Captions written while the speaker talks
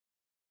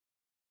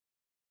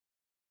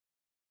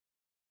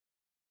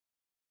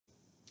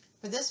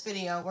For this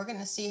video, we're going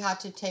to see how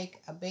to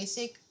take a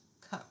basic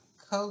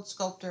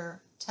Codeskulptor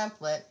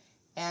template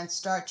and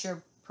start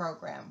your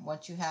program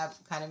once you have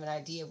kind of an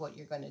idea of what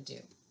you're going to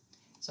do.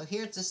 So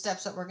here's the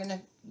steps that we're going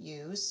to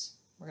use.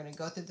 We're going to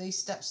go through these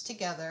steps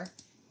together.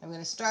 I'm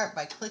going to start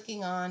by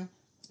clicking on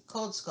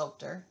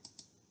Codeskulptor.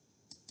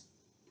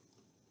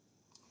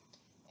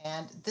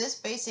 And this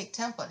basic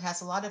template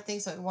has a lot of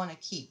things that we want to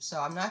keep.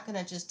 So I'm not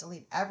going to just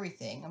delete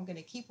everything. I'm going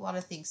to keep a lot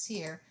of things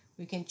here.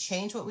 We can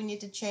change what we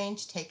need to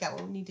change, take out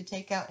what we need to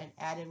take out, and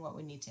add in what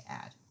we need to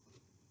add.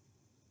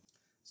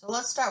 So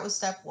let's start with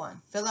step one.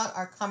 Fill out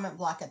our comment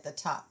block at the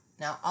top.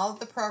 Now, all of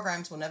the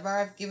programs, whenever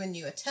I've given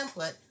you a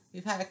template,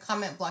 we've had a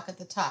comment block at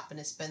the top, and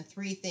it's been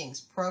three things: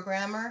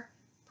 programmer,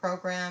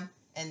 program,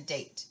 and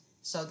date.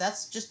 So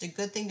that's just a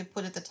good thing to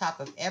put at the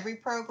top of every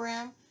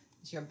program.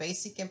 Is your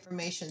basic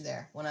information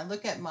there. When I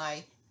look at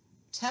my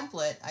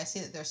template, I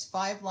see that there's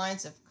 5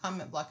 lines of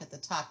comment block at the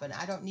top, and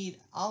I don't need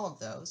all of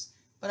those,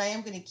 but I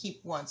am going to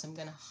keep one. So I'm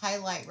going to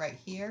highlight right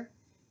here,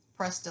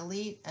 press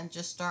delete, and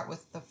just start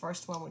with the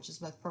first one, which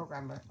is with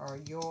programmer, or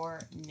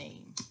your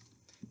name.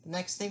 The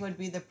next thing would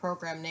be the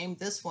program name.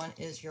 This one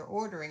is your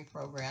ordering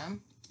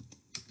program,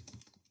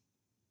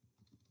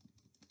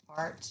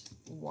 part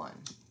 1.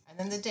 And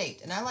then the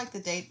date. And I like the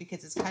date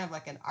because it's kind of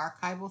like an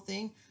archival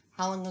thing.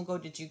 How long ago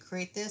did you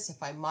create this?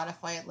 If I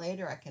modify it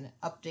later, I can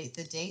update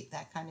the date,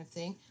 that kind of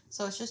thing.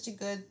 So it's just a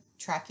good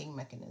tracking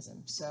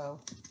mechanism. So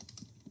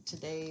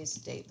today's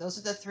date. Those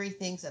are the 3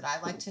 things that I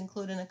like to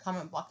include in a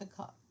comment block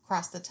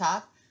across the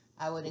top.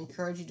 I would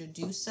encourage you to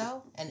do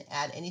so and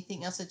add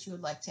anything else that you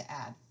would like to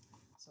add.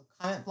 So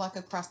comment block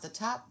across the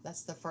top,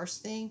 that's the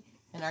first thing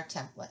in our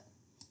template.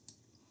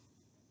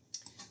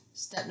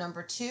 Step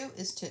number 2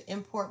 is to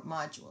import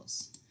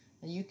modules.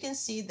 Now you can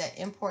see that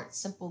import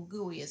simple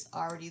GUI is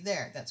already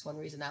there. That's one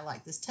reason I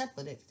like this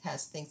template. It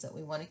has things that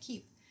we want to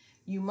keep.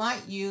 You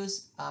might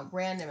use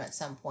random at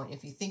some point.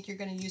 If you think you're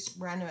going to use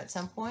random at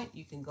some point,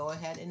 you can go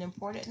ahead and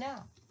import it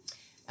now.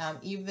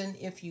 Even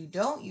if you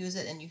don't use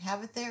it and you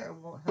have it there, it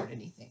won't hurt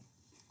anything.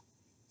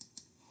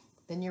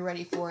 Then you're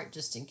ready for it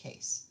just in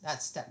case.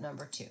 That's step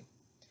number 2.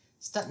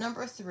 Step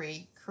number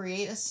 3,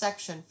 create a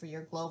section for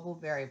your global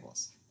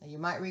variables. Now you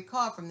might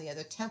recall from the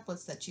other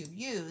templates that you've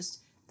used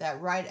that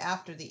right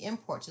after the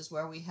imports is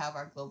where we have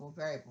our global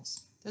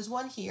variables. There's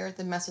one here,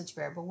 the message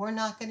variable. We're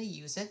not going to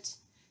use it,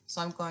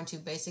 so I'm going to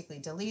basically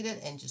delete it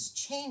and just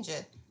change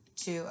it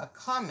to a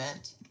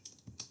comment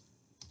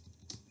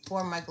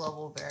for my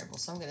global variable.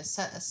 So I'm going to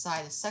set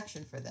aside a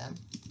section for them,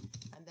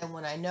 and then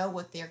when I know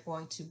what they're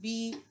going to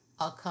be,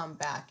 I'll come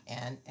back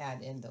and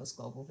add in those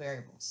global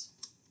variables.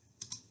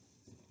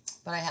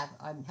 But I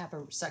have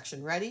a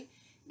section ready,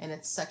 and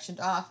it's sectioned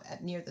off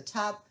at near the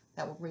top.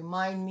 That will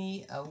remind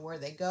me of where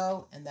they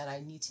go and that I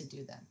need to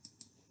do them.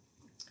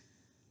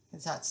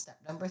 And so that's step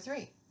number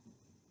 3.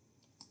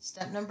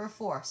 Step number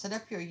 4, set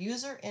up your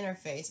user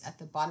interface at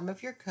the bottom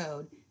of your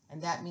code,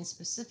 and that means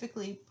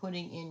specifically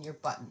putting in your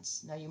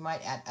buttons. Now you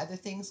might add other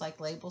things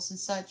like labels and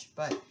such,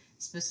 but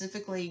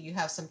specifically you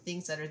have some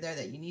things that are there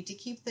that you need to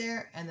keep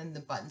there, and then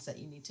the buttons that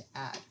you need to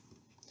add.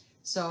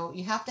 So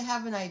you have to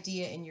have an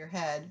idea in your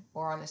head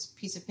or on a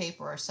piece of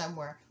paper or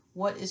somewhere.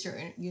 What is your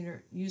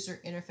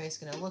user interface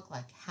going to look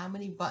like? How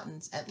many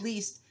buttons, at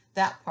least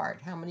that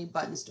part, how many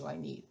buttons do I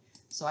need?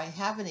 So I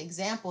have an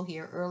example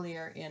here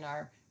earlier in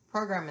our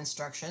program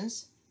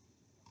instructions.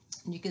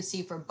 And you can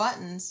see for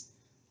buttons,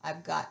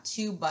 I've got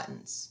 2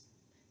 buttons.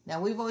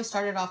 Now we've always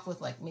started off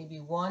with like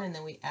maybe 1, and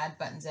then we add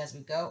buttons as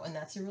we go, and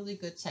that's a really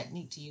good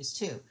technique to use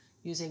too,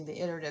 using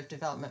the iterative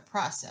development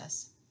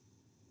process.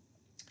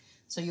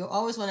 So you'll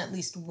always want at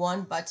least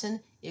 1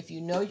 button. If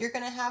you know you're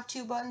going to have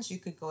 2 buttons, you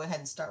could go ahead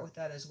and start with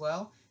that as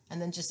well,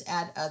 and then just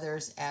add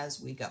others as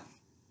we go.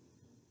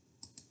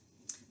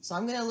 So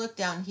I'm going to look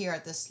down here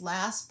at this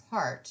last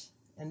part,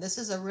 and this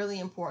is a really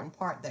important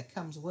part that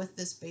comes with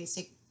this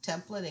basic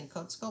template in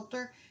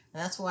Codeskulptor,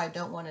 and that's why I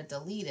don't want to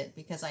delete it,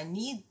 because I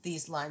need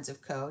these lines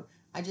of code.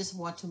 I just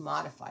want to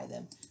modify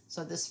them.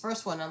 So this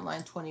first one on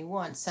line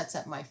 21 sets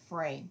up my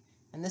frame,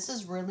 and this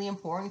is really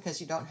important because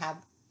you don't have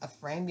a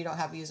frame, you don't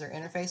have a user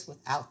interface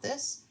without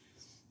this.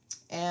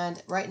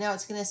 And right now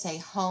it's going to say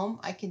home.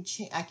 I can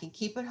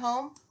keep it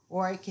home,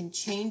 or I can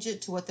change it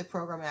to what the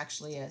program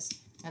actually is.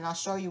 And I'll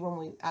show you when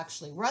we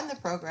actually run the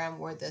program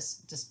where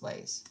this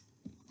displays.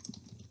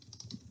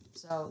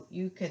 So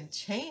you can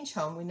change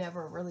home. We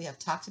never really have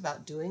talked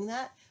about doing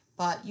that,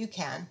 but you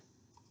can.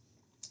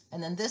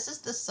 And then this is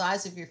the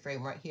size of your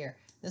frame right here.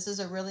 This is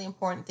a really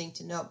important thing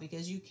to note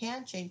because you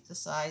can change the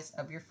size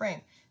of your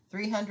frame.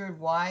 300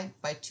 wide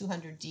by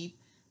 200 deep.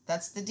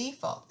 That's the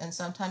default, and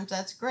sometimes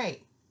that's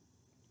great.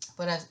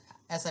 But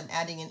as I'm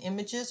adding in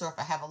images, or if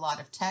I have a lot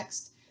of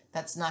text,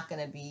 that's not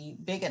going to be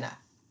big enough.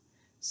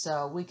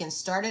 So we can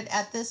start it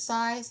at this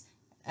size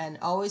and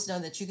always know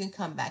that you can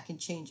come back and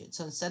change it.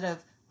 So instead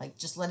of like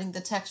just letting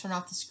the text run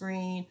off the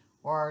screen,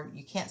 or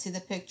you can't see the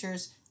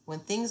pictures, when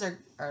things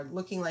are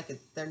looking like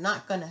they're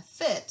not going to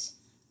fit,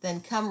 then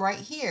come right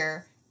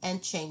here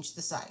and change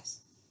the size.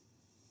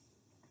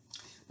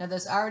 Now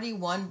there's already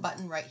one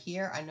button right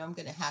here. I know I'm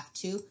going to have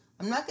two.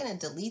 I'm not going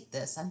to delete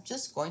this. I'm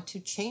just going to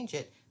change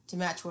it to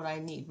match what I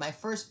need. My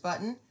first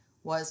button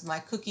was my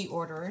cookie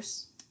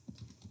orders.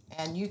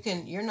 And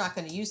you're not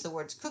going to use the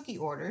words cookie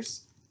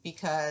orders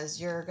because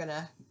you're going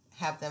to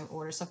have them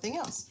order something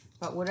else.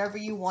 But whatever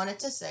you want it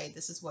to say,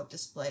 this is what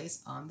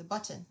displays on the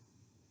button.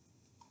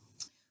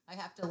 I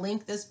have to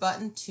link this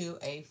button to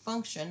a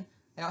function.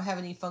 I don't have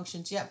any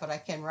functions yet, but I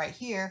can right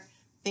here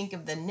think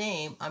of the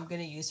name I'm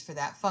going to use for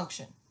that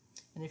function.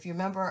 And if you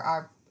remember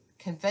our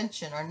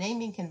convention, our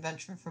naming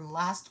convention from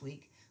last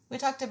week, we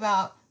talked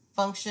about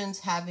functions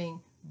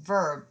having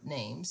verb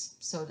names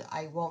so that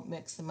I won't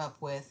mix them up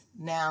with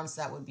nouns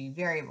that would be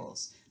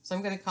variables. So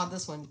I'm going to call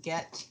this one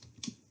get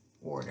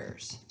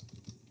orders.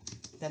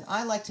 Then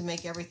I like to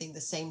make everything the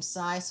same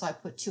size, so I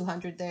put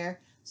 200 there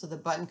so the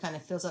button kind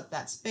of fills up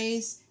that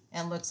space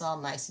and looks all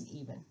nice and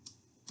even.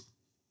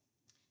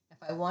 If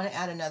I want to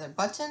add another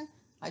button,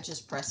 I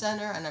just press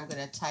enter and I'm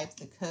going to type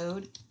the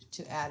code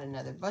to add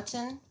another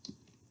button.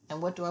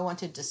 And what do I want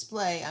to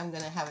display? I'm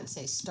going to have it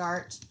say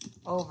start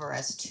over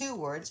as 2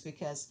 words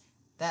because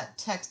that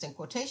text in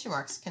quotation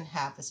marks can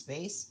have a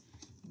space,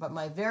 but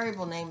my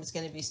variable name is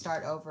going to be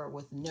start over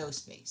with no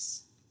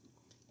space.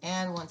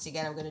 And once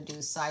again, I'm going to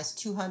do size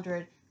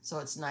 200 so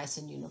it's nice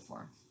and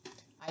uniform.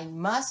 I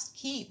must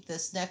keep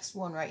this next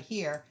one right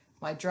here.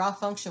 My draw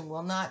function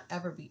will not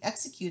ever be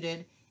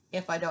executed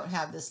if I don't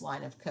have this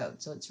line of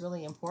code. So it's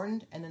really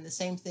important. And then the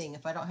same thing,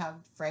 if I don't have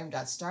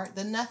frame.start,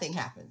 then nothing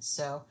happens.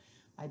 So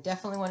I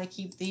definitely want to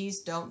keep these,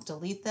 don't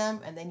delete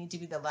them, and they need to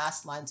be the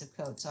last lines of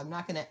code. So I'm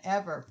not going to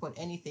ever put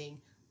anything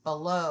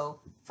below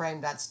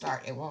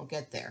frame.start. It won't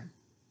get there.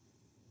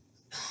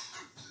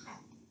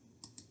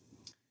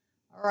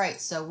 All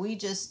right, so we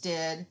just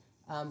did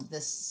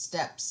this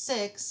step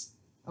 6.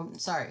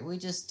 We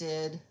just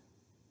did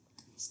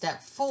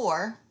step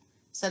 4,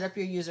 set up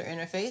your user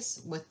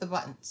interface with the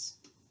buttons.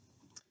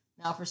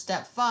 Now for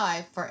step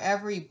 5, for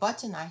every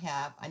button I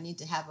have, I need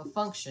to have a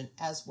function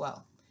as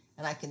well.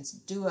 And I can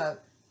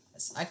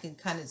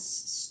kind of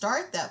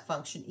start that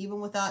function even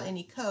without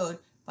any code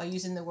by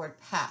using the word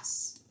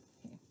pass.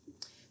 Okay.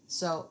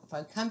 So if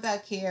I come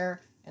back here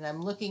and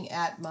I'm looking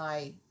at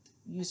my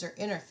user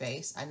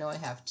interface, I know I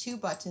have 2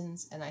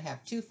 buttons and I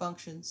have 2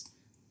 functions,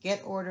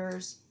 get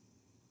orders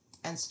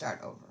and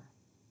start over.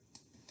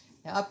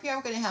 Now up here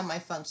I'm going to have my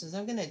functions.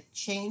 I'm going to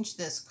change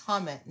this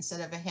comment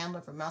instead of a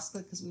handler for mouse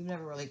click because we've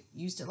never really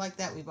used it like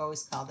that. We've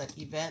always called it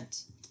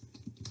event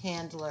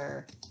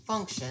handler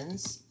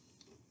functions.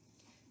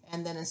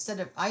 And then instead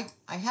of, I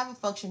have a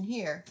function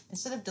here,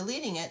 instead of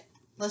deleting it,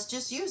 let's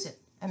just use it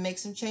and make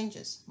some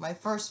changes. My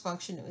first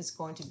function is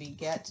going to be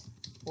get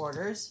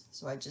orders,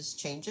 so I just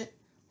change it.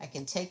 I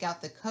can take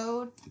out the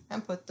code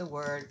and put the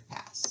word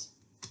pass.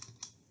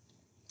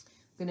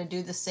 I'm going to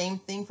do the same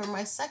thing for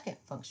my second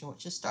function,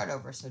 which is start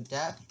over. So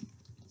def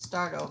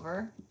start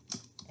over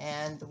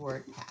and the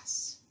word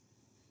pass.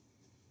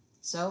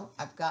 So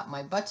I've got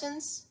my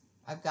buttons,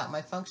 I've got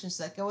my functions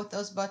that go with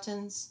those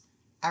buttons,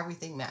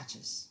 everything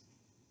matches.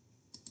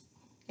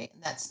 Okay,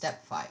 and that's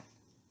step 5.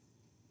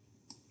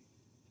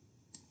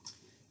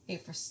 Okay,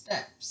 for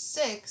step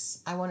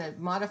 6, I want to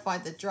modify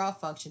the draw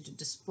function to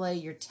display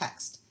your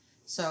text.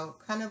 So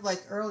kind of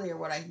like earlier,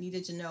 what I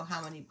needed to know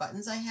how many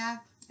buttons I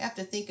have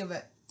to think of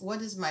it,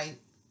 what is my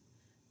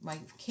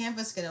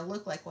canvas going to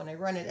look like when I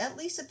run it, at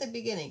least at the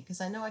beginning,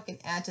 because I know I can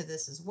add to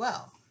this as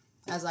well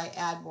as I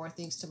add more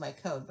things to my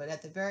code. But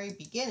at the very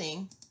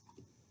beginning,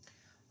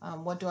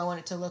 what do I want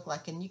it to look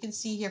like? And you can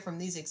see here from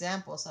these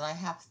examples that I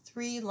have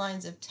 3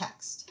 lines of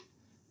text.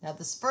 Now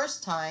this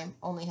first time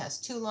only has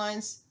 2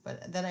 lines,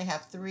 but then I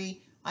have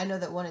 3. I know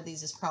that one of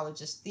these is probably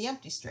just the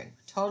empty string.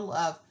 Total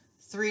of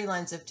 3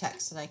 lines of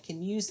text, and I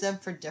can use them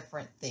for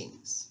different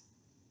things.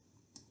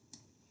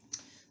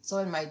 So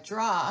in my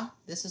draw,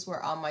 this is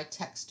where all my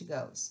text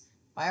goes.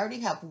 I already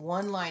have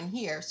 1 line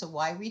here, so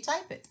why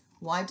retype it?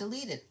 Why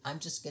delete it? I'm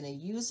just going to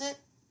use it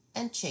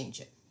and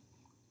change it.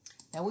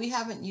 Now we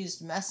haven't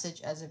used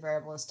message as a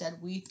variable.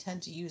 Instead, we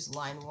tend to use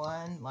line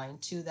 1, line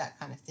 2, that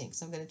kind of thing.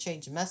 So I'm going to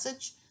change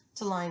message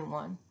to line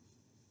 1.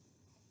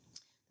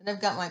 Then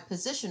I've got my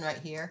position right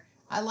here.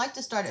 I like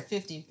to start at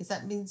 50 because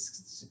that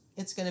means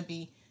it's going to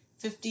be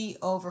 50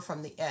 over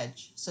from the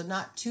edge. So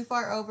not too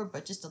far over,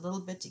 but just a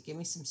little bit to give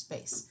me some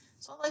space.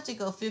 So I like to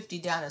go 50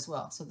 down as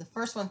well. So the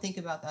first one, think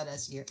about that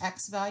as your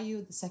X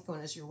value. The second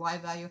one is your Y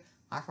value.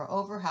 How far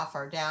over, how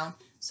far down.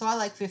 So I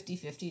like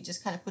 50-50. It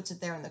just kind of puts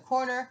it there in the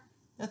corner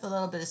with a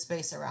little bit of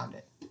space around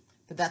it.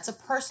 But that's a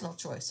personal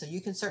choice. So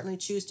you can certainly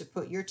choose to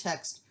put your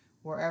text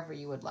wherever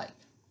you would like.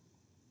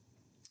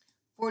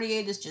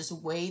 48 is just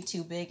way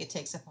too big. It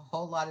takes up a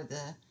whole lot of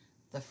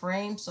the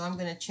frame. So I'm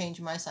going to change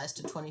my size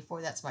to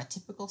 24. That's my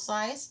typical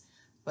size.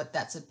 But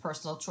that's a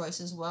personal choice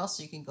as well.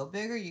 So you can go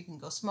bigger, you can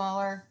go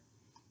smaller.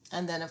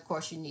 And then, of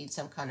course, you need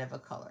some kind of a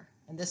color.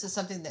 And this is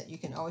something that you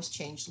can always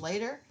change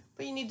later,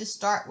 but you need to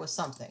start with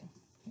something.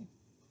 Okay.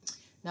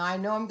 Now, I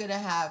know I'm going to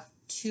have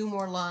 2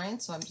 more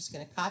lines, so I'm just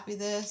going to copy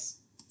this,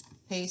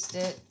 paste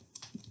it,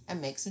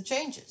 and make some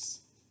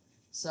changes.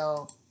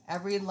 So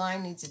Every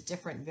line needs a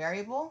different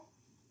variable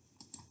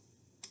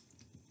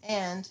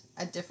and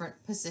a different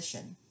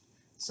position.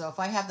 So if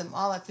I have them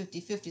all at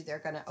 50-50, they're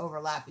going to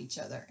overlap each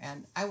other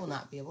and I will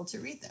not be able to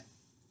read them.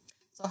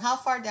 So how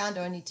far down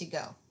do I need to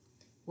go?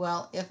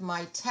 Well, if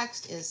my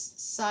text is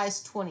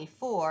size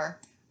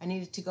 24, I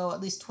needed to go at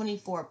least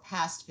 24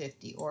 past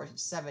 50 or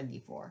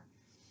 74.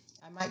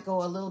 I might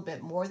go a little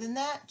bit more than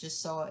that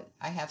just so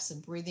I have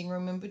some breathing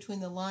room in between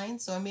the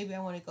lines. So maybe I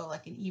want to go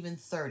like an even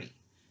 30.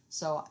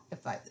 So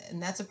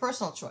and that's a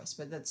personal choice,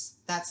 but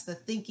that's the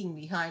thinking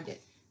behind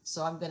it.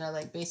 So I'm going to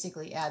like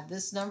basically add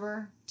this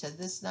number to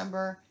this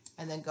number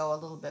and then go a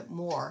little bit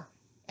more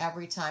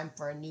every time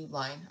for a new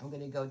line. I'm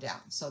going to go down.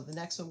 So the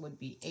next one would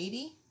be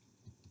 80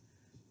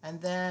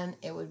 and then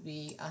it would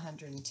be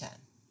 110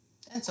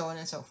 and so on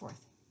and so forth.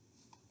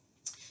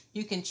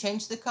 You can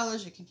change the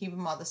colors. You can keep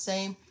them all the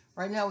same.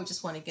 Right now we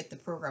just want to get the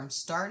program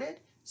started.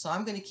 So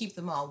I'm going to keep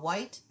them all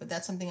white, but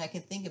that's something I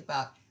can think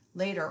about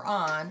later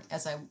on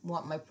as I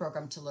want my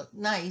program to look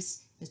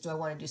nice is do I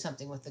want to do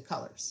something with the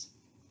colors?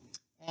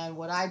 And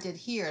what I did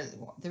here,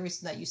 the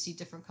reason that you see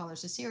different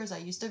colors this here is I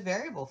used a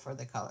variable for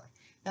the color.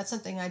 That's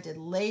something I did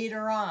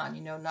later on,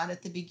 you know, not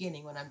at the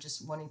beginning when I'm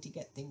just wanting to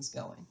get things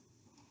going.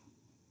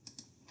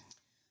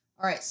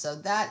 All right, so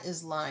that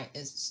is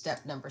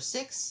step number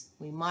 6.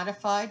 We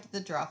modified the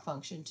draw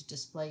function to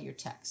display your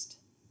text.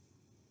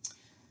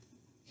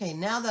 Okay,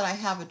 now that I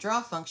have a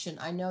draw function,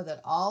 I know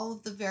that all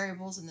of the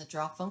variables in the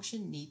draw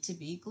function need to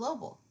be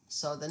global.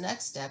 So the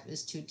next step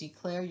is to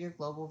declare your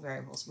global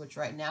variables, which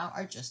right now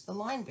are just the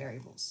line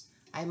variables.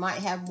 I might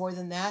have more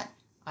than that.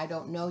 I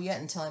don't know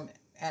yet until I'm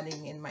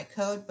adding in my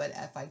code, but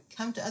if I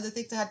come to other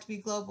things that have to be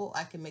global,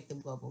 I can make them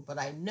global. But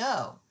I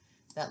know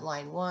that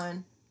line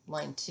 1,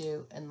 line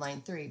 2, and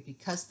line 3,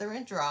 because they're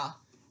in draw,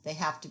 they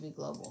have to be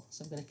global.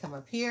 So I'm going to come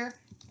up here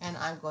and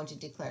I'm going to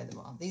declare them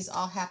all. These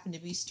all happen to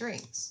be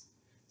strings.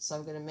 So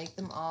I'm going to make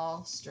them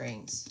all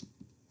strings.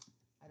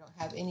 I don't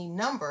have any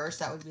numbers.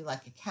 That would be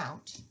like a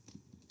count.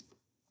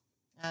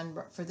 And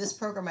for this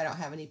program, I don't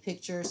have any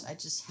pictures. I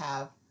just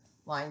have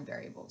line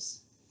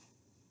variables.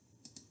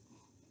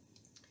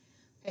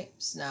 Okay,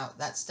 so now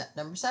that's step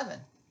number 7.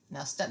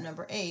 Now step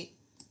number 8,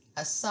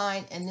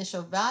 assign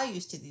initial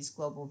values to these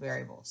global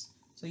variables.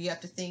 So you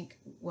have to think,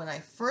 when I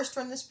first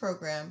run this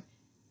program,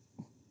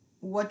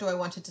 what do I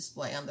want to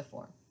display on the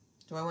form?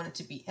 Do I want it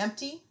to be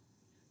empty?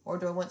 Or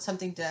do I want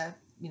something to,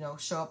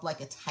 show up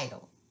like a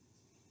title?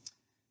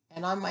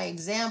 And on my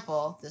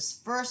example,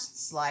 this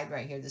first slide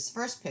right here, this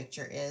first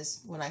picture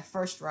is when I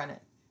first run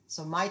it.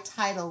 So my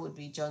title would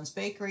be Jones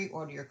Bakery,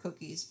 order your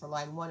cookies for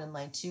line 1 and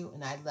line 2,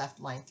 and I left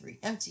line 3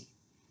 empty.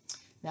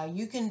 Now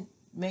you can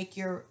make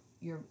your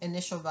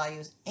initial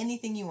values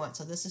anything you want.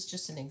 So this is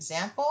just an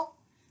example.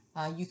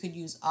 You could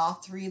use all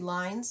 3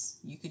 lines.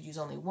 You could use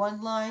only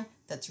 1 line.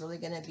 That's really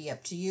going to be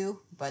up to you.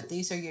 But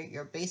these are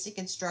your basic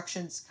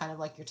instructions, kind of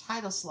like your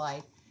title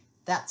slide.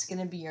 That's going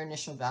to be your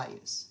initial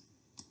values.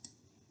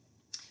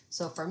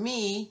 So for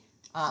me,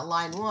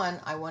 line 1,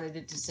 I wanted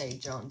it to say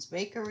Jones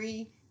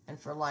Bakery. And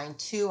for line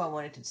 2, I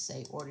wanted it to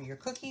say order your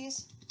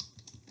cookies.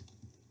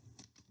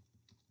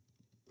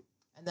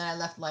 And then I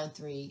left line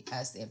 3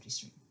 as the empty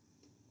string.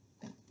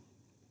 Okay.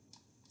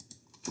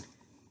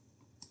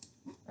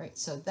 All right,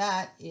 so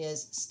that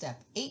is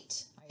step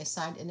 8. I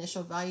assigned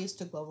initial values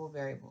to global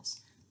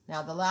variables.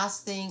 Now the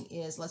last thing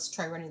is let's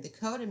try running the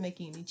code and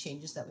making any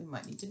changes that we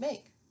might need to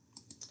make.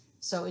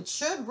 So it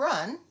should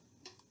run.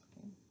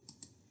 Okay.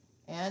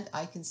 And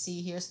I can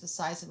see here's the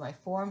size of my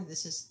form.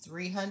 This is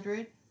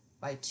 300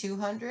 by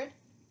 200.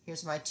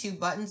 Here's my 2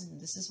 buttons.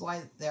 And this is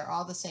why they're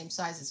all the same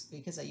size. It's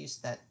because I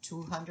used that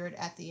 200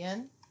 at the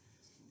end.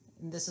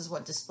 And this is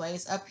what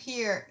displays. Up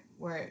here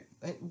where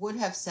it would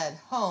have said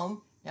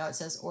home, now it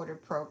says order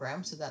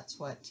program. So that's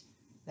what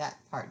that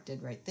part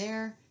did right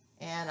there.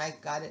 And I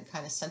got it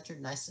kind of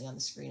centered nicely on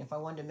the screen. If I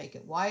wanted to make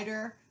it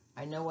wider,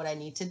 I know what I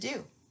need to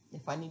do.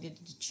 If I needed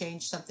to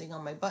change something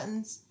on my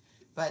buttons.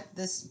 But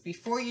this,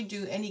 before you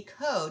do any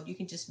code, you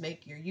can just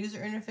make your user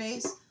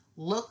interface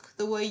look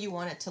the way you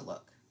want it to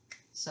look.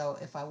 So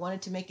if I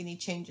wanted to make any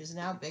changes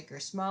now, bigger,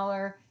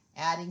 smaller,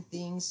 adding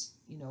things,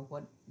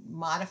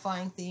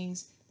 modifying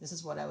things, this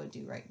is what I would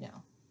do right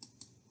now.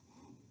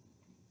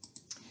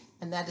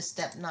 And that is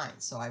step 9.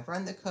 So I've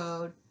run the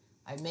code.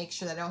 I make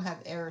sure that I don't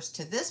have errors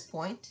to this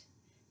point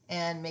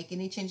and make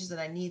any changes that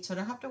I need so I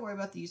don't have to worry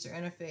about the user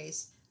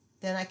interface.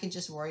 Then I can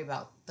just worry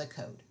about the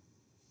code.